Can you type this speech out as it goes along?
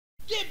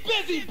Get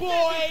busy,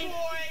 boy!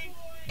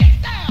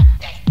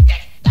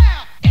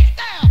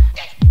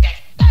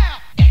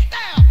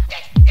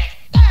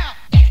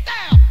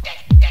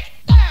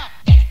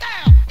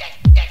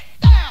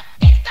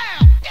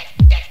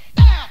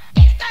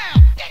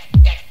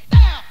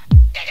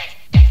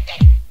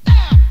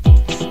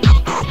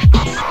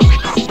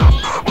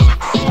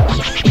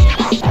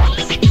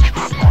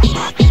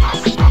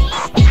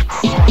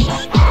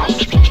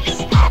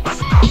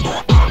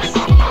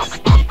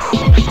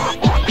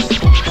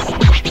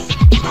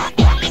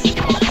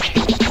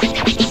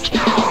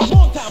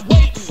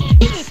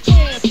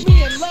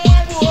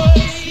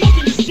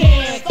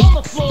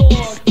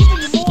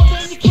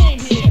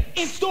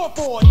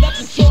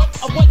 Nothing short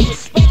of what you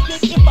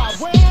expected. If I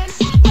win,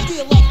 I'd be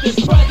elected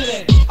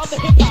president of the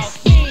hip hop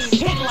scene,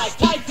 hitting like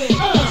Tyson.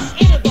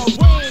 Enter the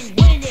ring,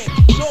 ringing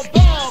your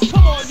bell.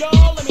 Come on,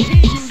 y'all, let me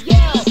hear you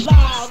yell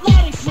loud,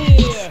 loud and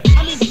clear.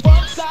 I mean the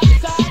front, side to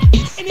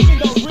side, and even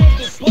go rip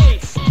this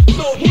place.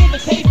 So here's a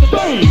taste of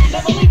it.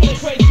 Never leaving a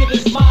trace to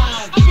this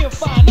mind. I feel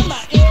fine, I'm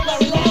not ill.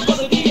 Larry Lamb,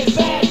 Brother D, and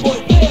Bad Boy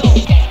Bill.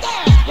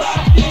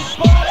 Rock this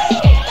party,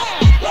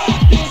 rock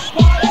this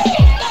party,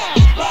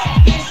 rock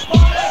this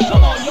party.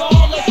 Come on,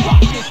 y'all, let's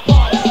rock this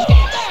party.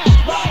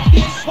 Rock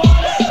this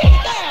party,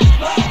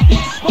 rock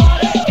this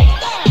party,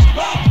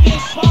 rock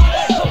this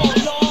party. Come on,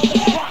 y'all,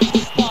 let's rock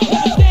this party.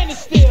 Never standing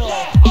still,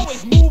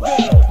 always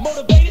moving,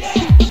 motivated,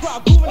 keep the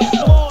crowd grooving and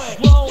flowing.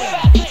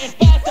 Faster and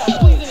faster,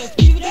 pleasing and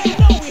squeezing, 'cause you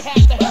know we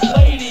have to have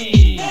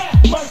ladies.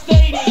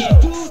 Mercedes,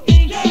 do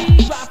things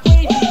we drive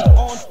crazy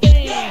on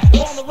stage,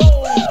 on the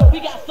road. We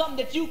got something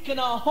that you can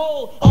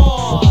hold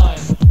on.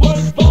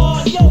 Words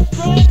born, yo,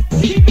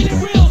 strength, keeping it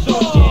real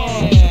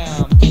strong.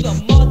 Jam to the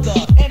mother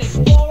and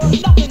explorer,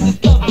 nothing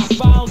discovered. I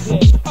found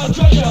it, a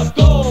treasure of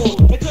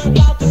gold. It turns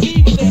out to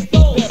be what they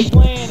stole. They're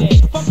playing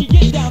it, funky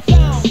get down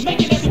sound,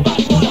 making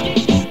everybody wanna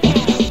get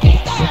down.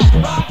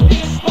 Rock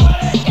this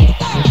party,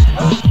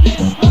 rock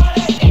this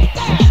party,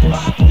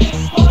 rock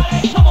this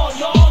party. Come on,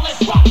 y'all,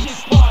 let's rock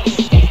this party.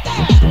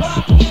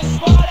 Rock this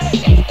party,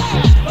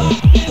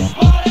 rock this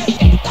party,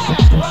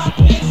 rock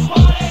this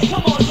party.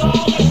 Come on,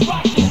 y'all, let's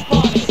rock this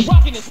party.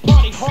 Rocking this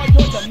party hard,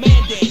 you're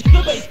demanding.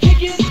 The bass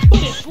kicking,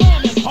 but it's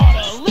slamming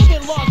harder.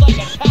 Living large like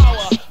a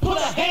tower. Put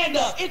a hand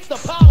up, it's the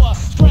power.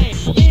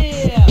 Strength,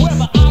 yeah.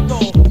 Wherever I go,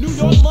 New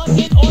York,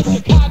 London, or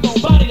Chicago.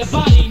 Body to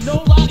body,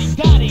 no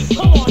lottie-dottie.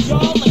 Come on,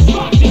 y'all, let's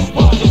rock this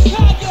party.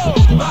 Chicago,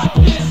 rock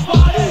this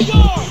party. New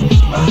York,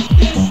 rock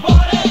this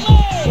party.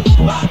 LA,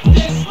 rock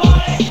this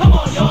party. Come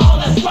on, y'all,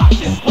 let's rock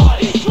this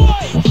party.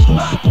 Detroit,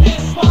 rock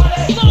this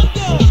party.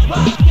 London,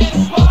 rock this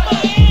party.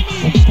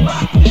 Miami,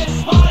 rock this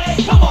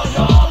party. Come on,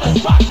 y'all, let's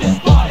rock this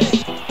party.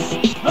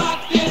 Rock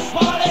this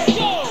party.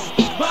 Yo,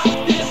 rock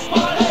this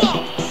party.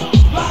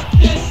 Rock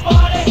this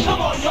party.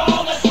 Come on,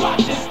 y'all, let's rock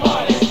this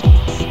party.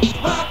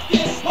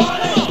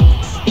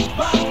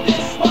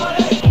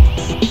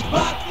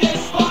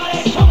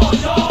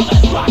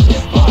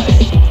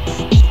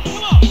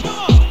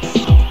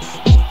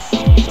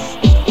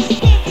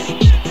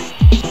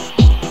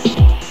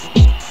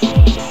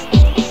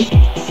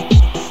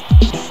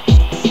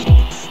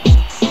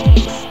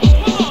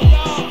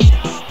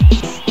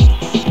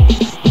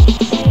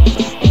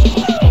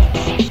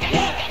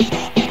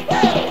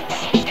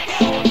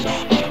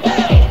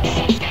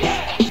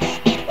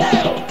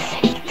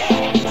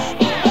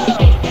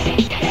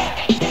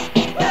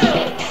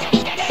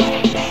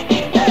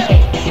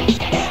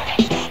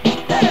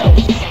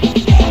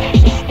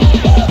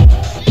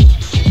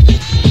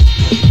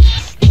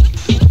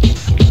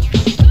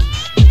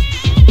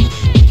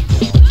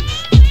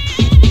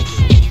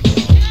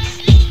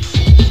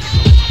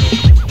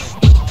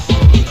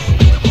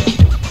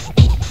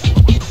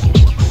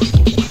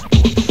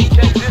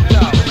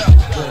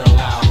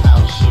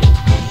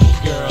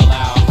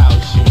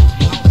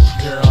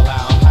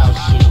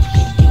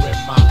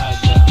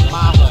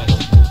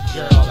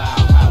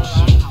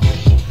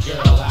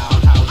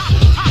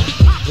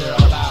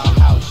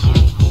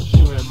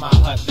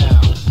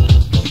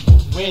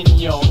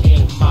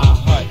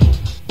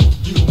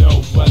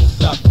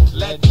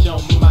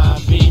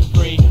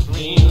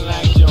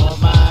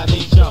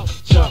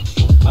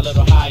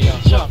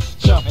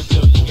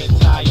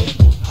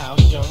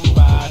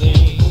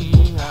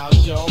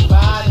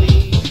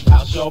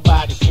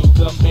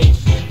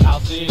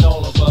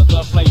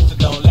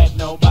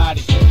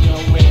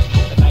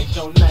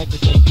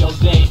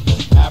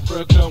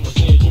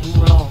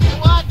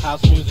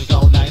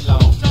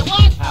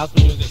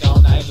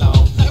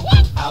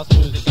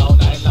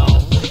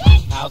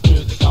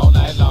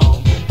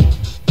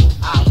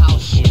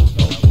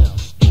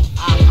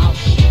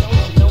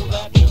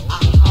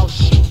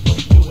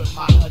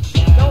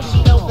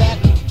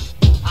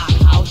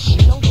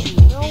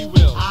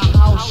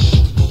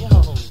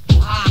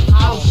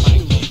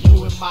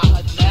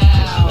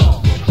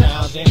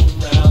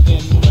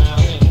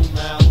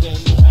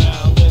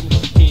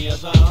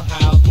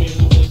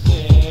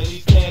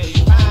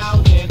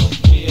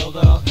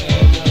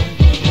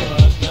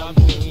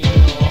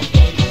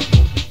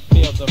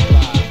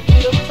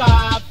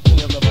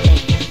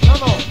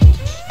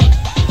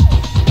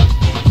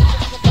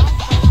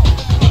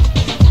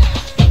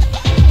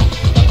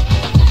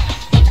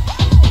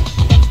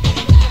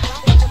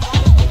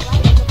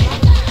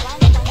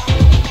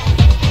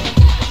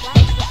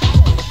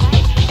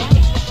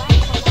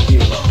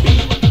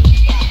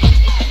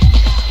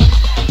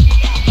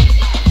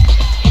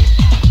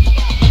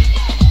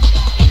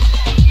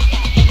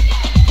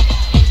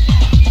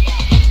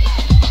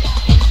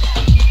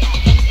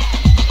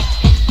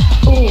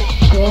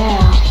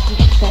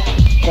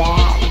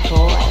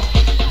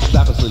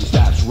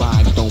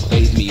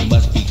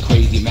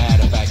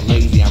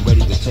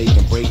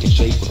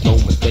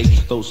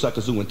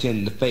 suckers who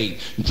intend to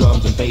fade.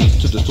 Drums and bass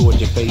to distort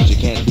your face. You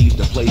can't leave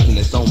the place and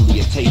it's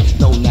only a taste.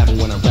 No napping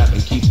when I'm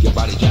rapping, keep your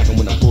body jacking.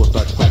 When the floor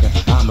starts cracking,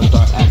 I'ma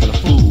start acting a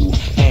fool.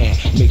 And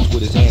mix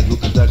with his hands,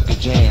 we'll conduct the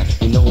jam.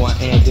 You know who I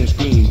am, then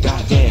scream,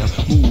 goddamn.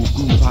 Move,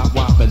 groove, hop,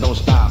 wop, and don't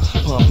stop.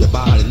 Pump your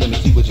body, let me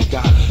see what you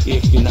got.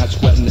 If you're not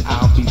sweating,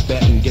 I'll be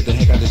betting. Get the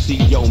heck out of the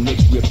seat, yo,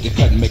 mix, rip the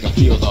cut and make 'em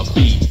feel the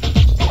beat.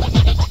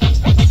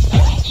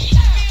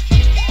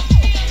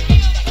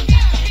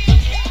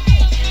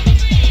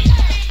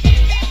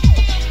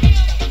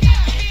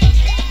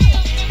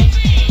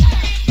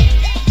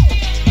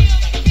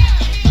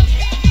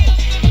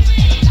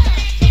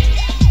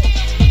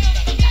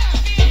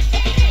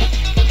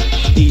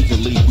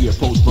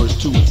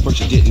 First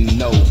you didn't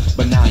know,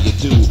 but now you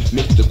do.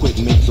 Mix the quick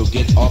mix, so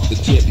get off the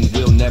tip and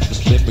we'll never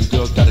slip. And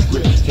girls got a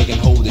grip, taking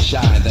hold is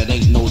shy, that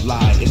ain't no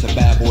lie. It's a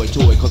bad boy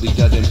toy, cause he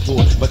doesn't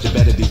pull. But you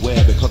better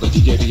beware, because the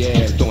DJ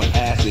BR throwing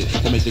acid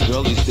to make the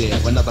girlies stare.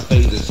 Another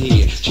phase is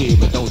here, cheer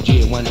but don't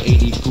jeer.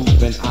 180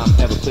 proof and I'm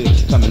ever clear.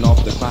 Coming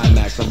off the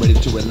climax, I'm ready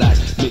to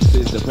relax. Mix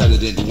is the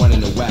president, one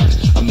in the wax.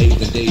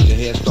 Amazing days, your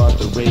hair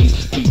starts to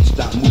raise. Feet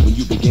stop moving,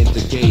 you begin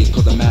to gaze.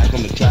 Cause the Mac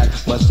on the track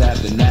must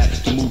have the knack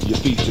to move your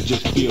feet, so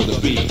just feel the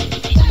beat.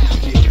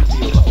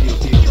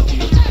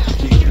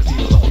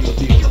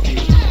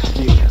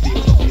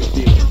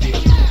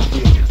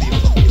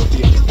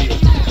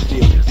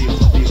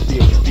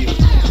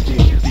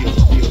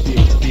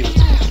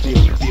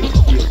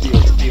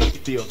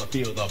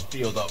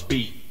 Feel the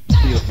beat.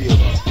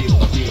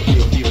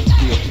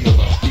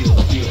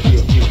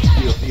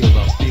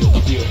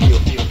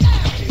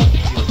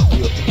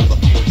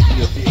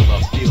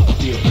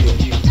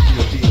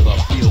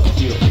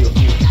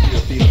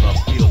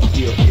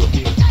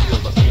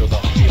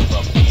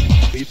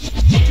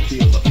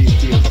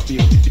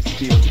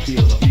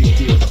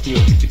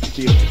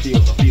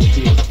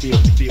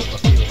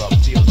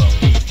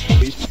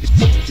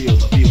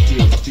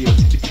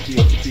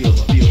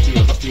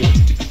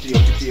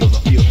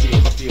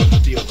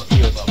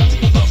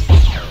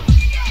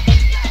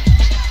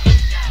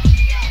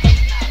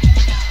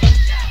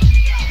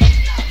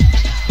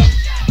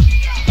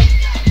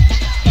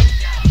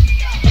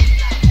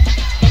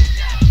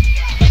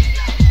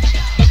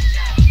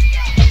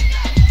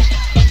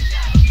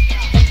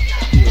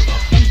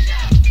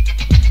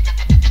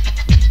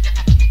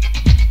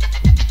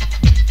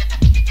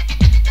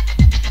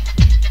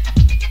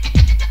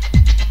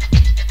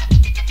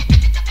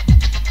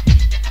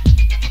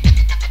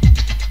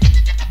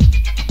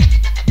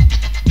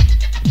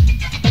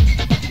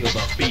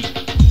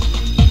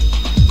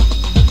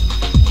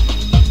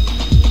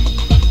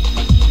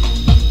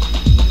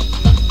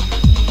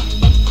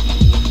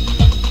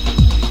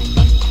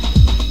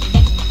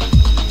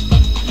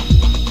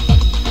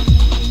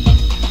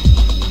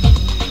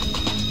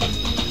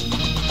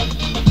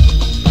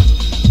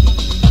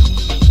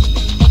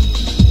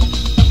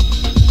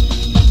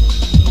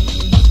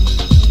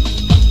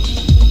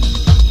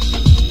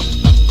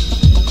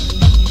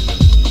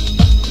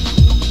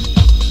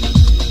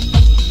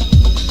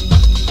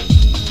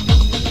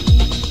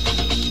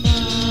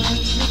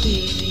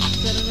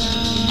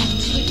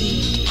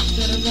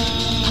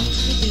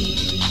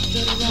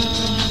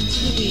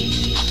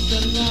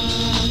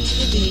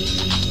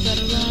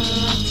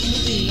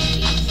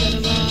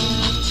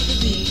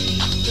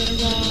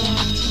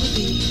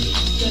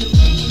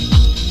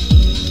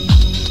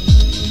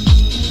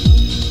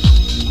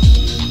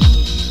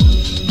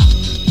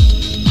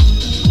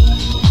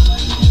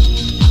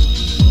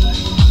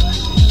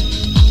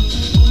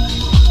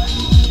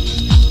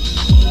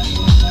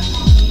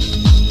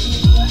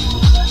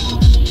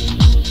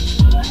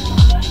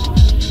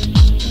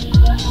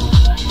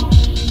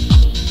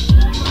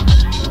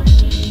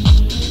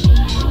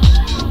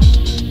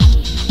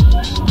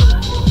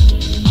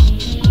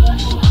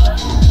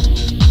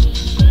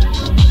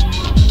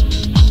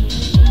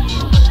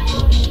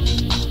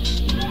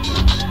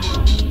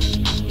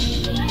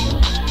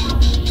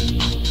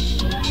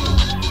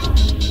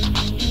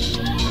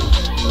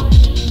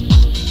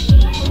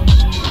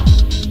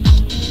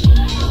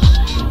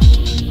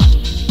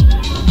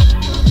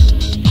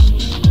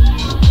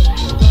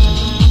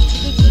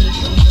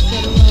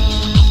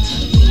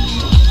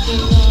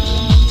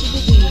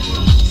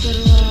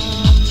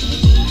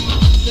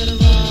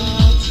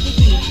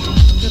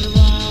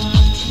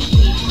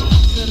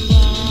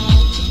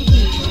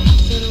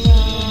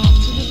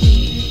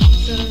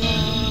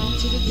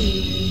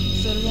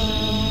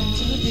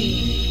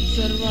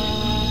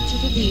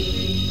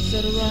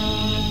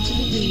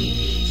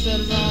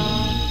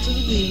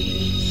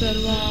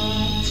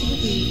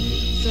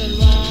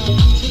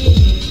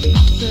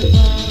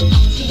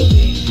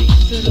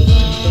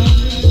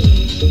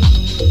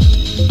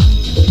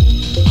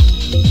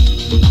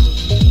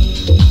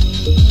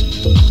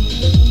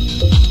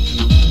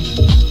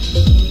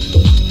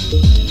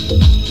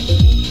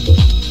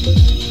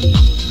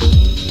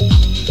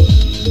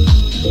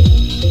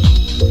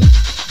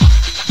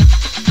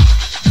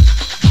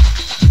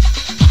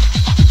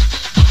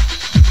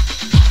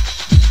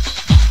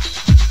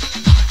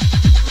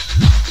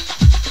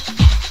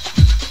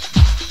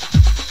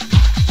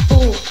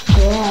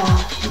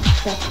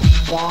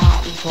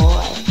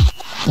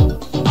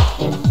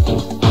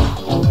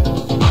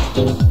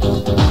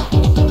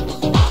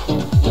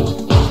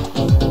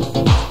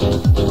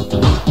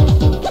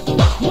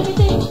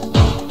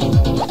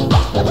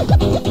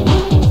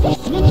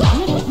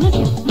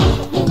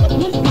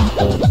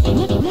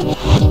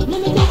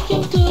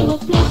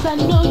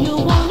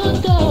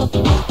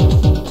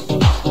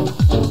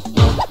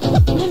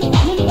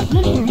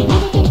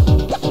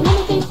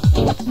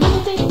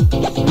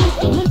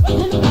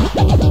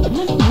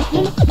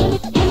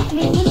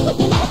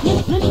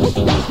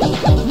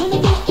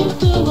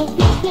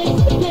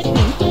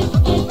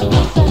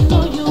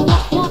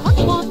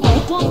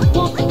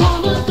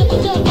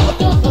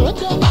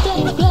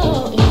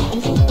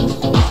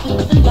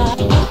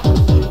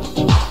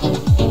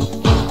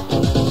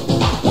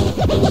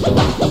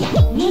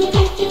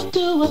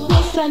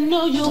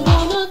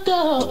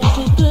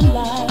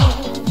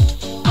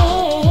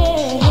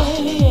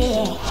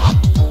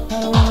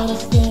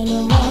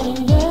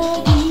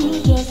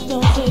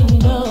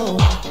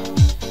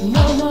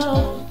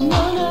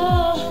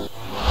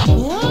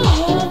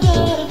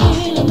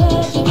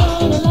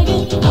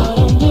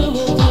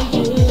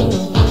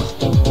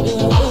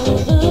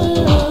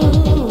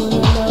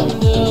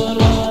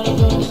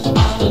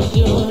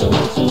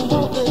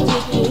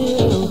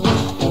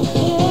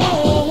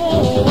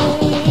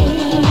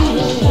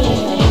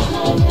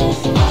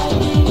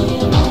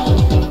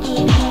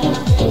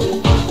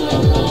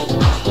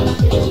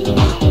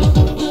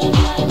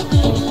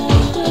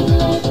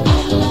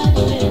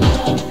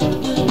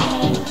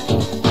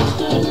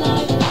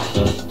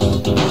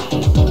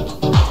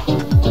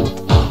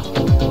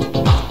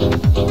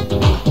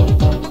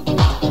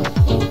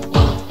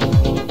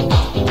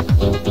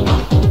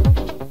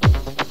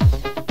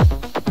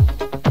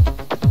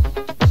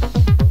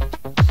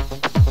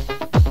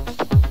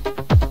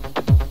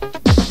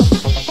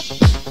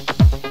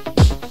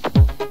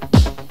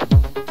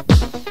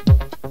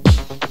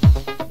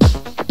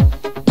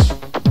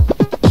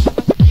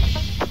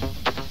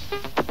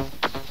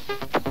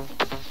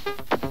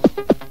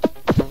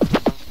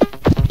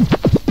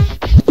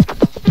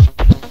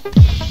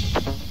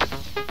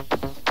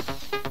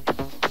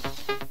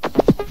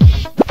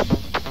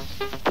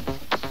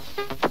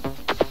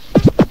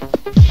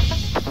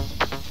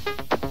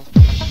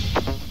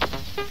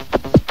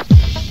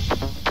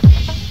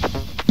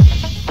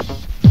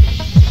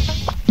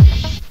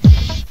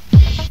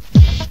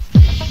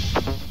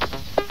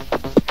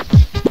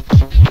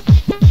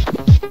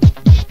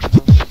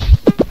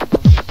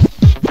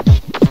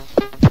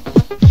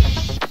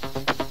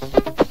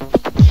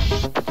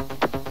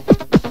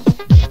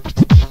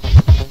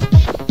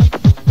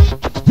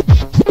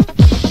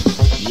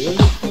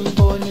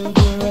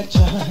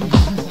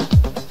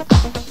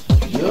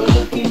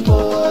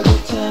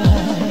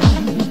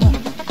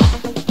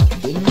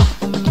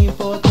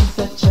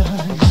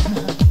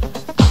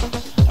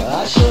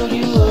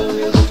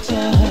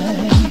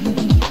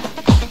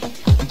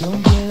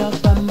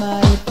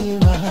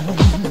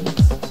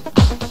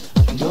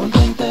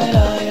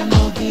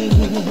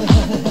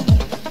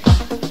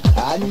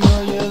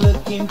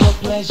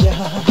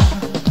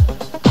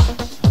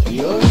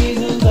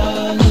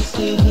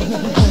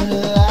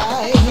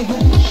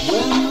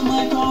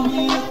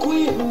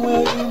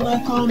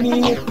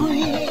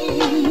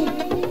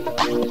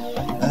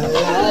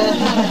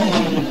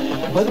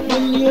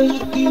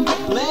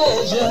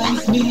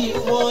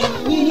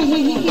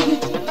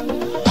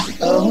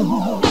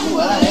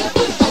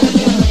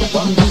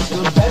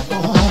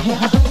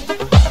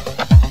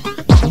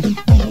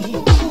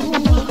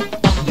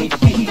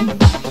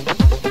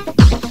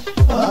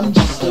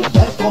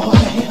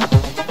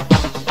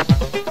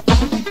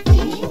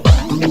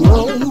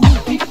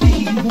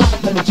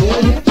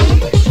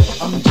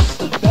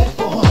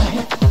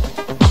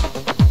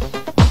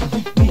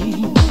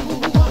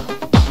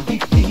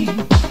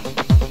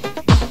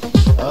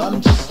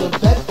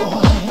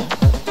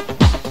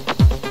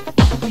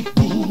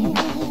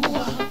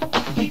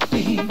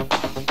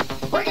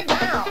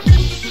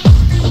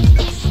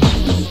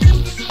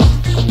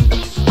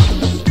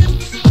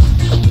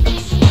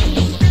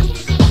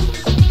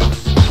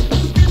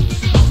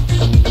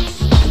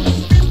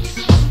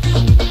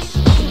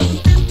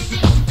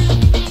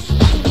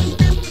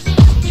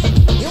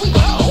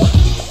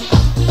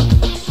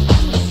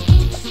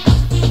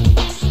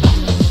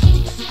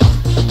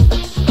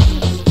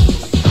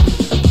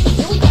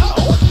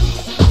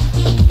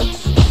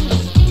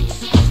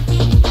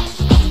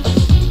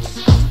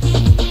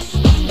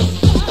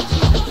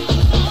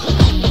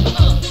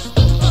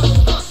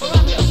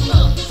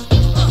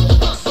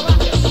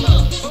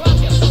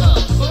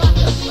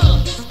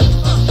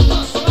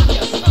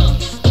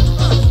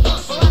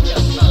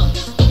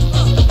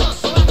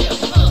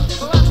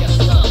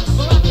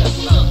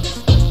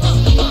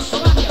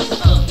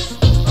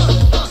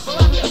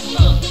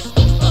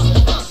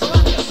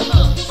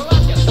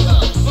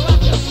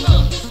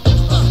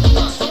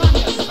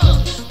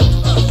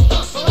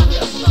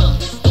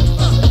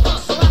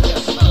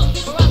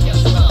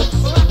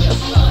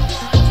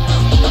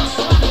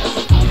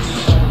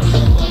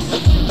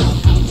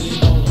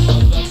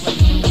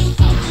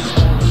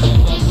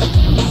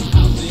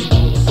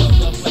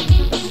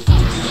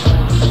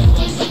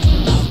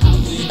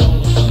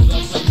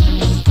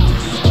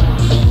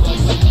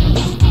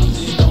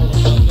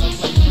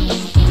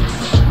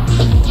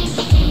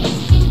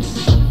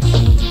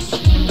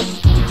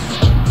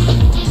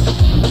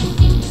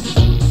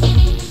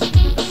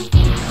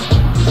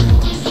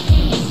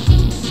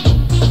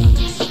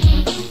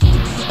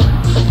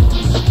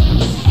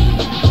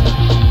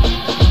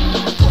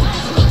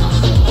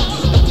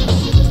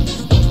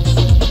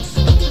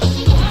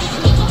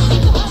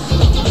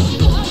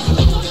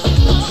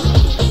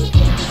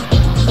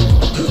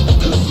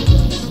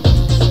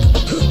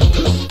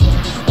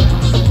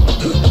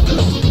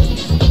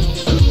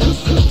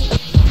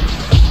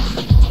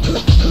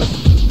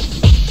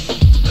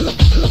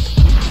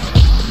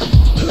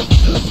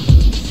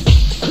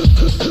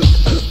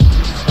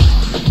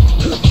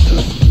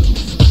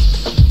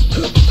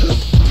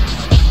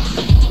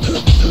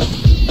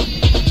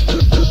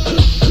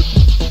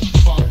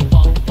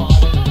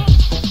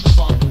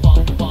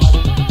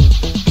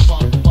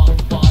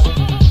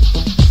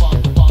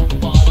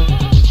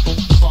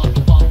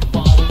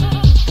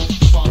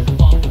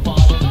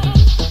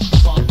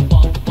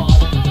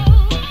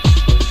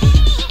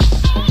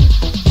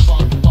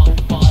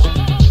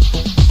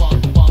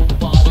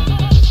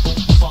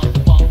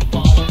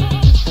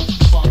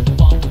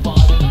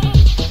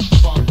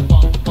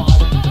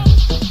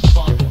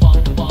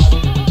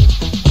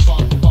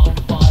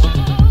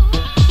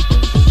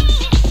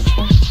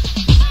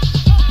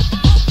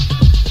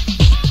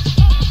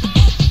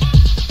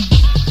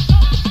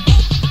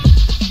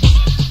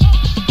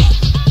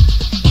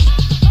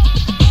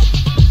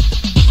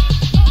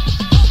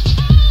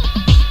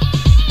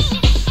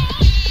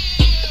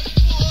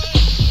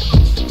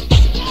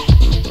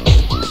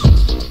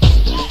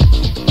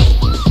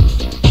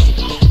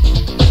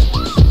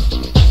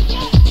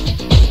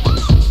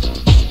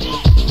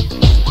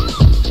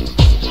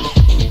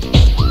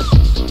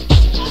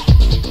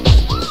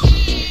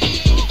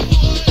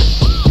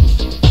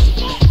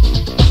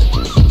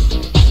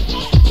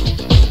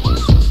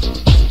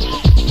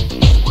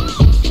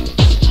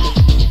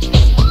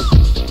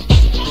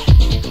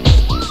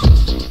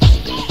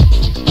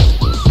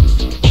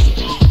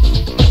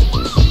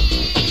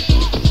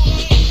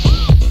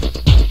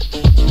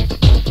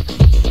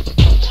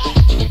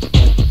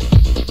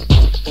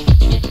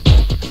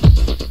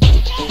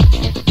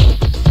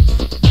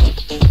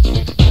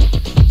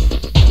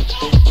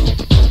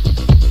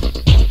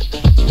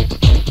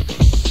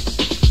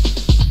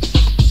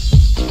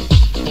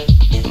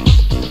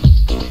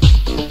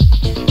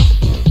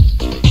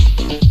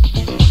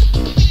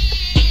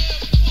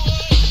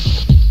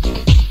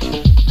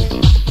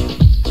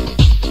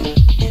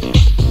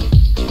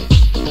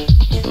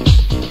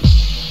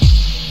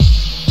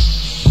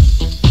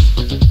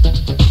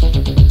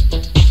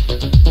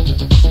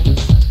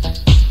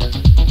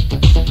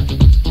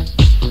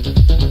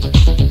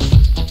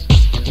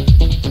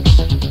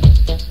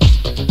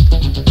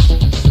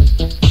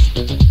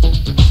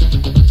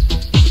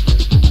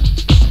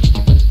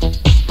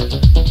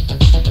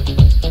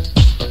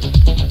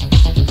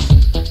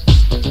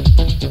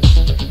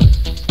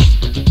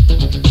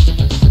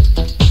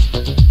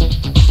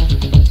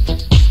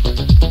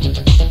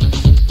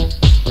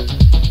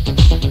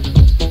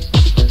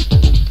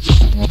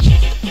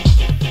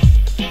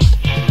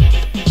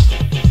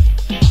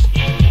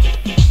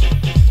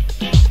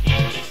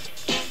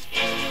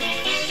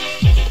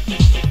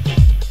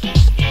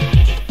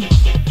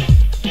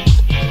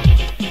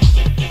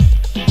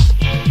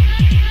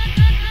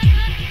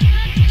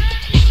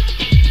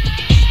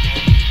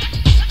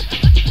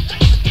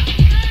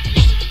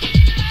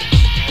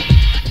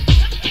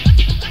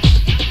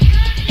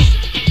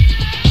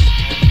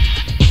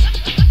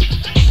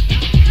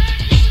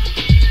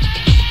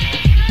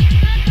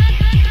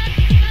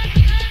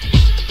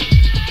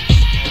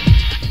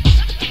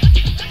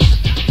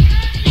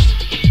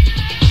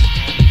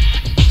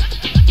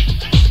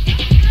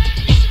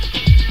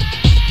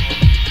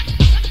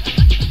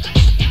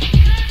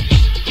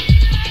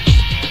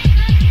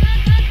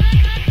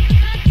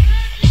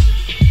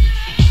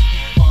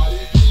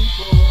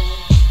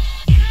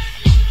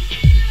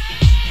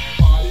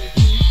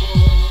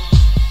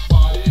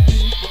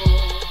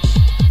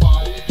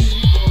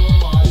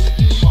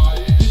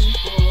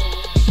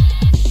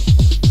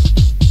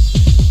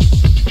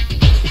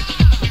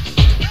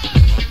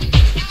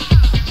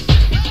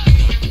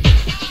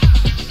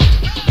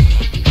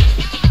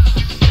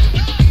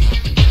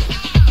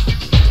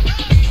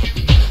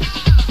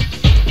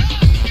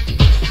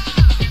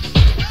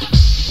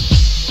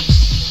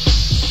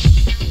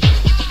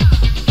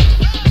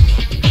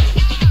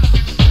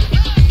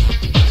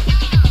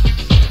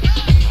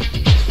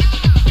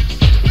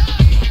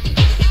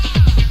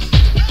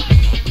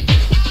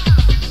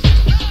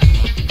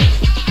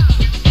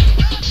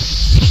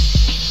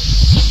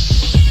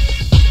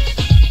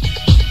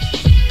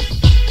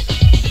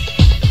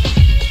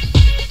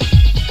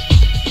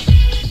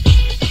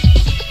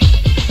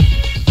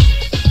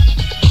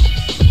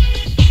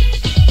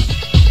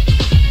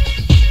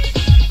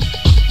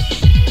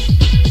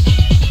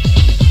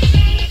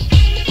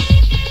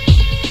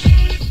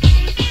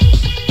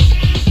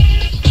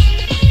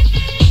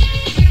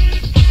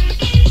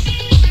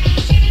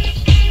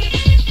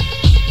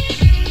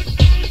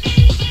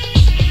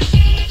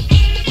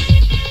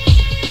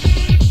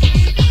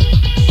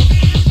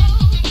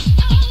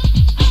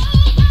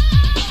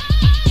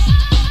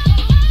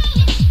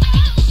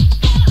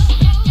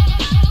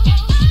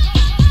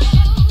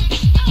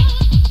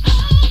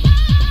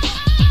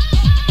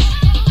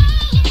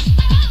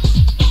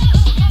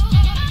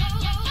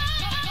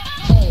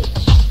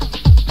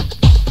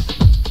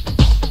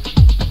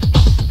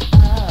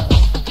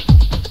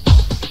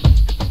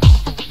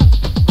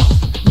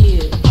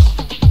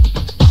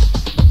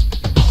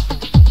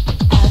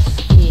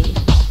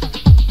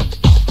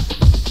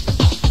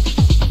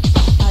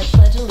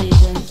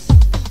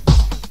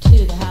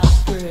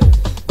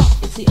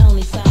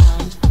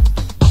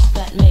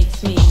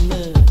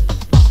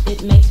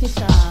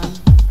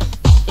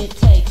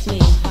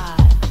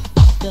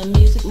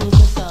 music moves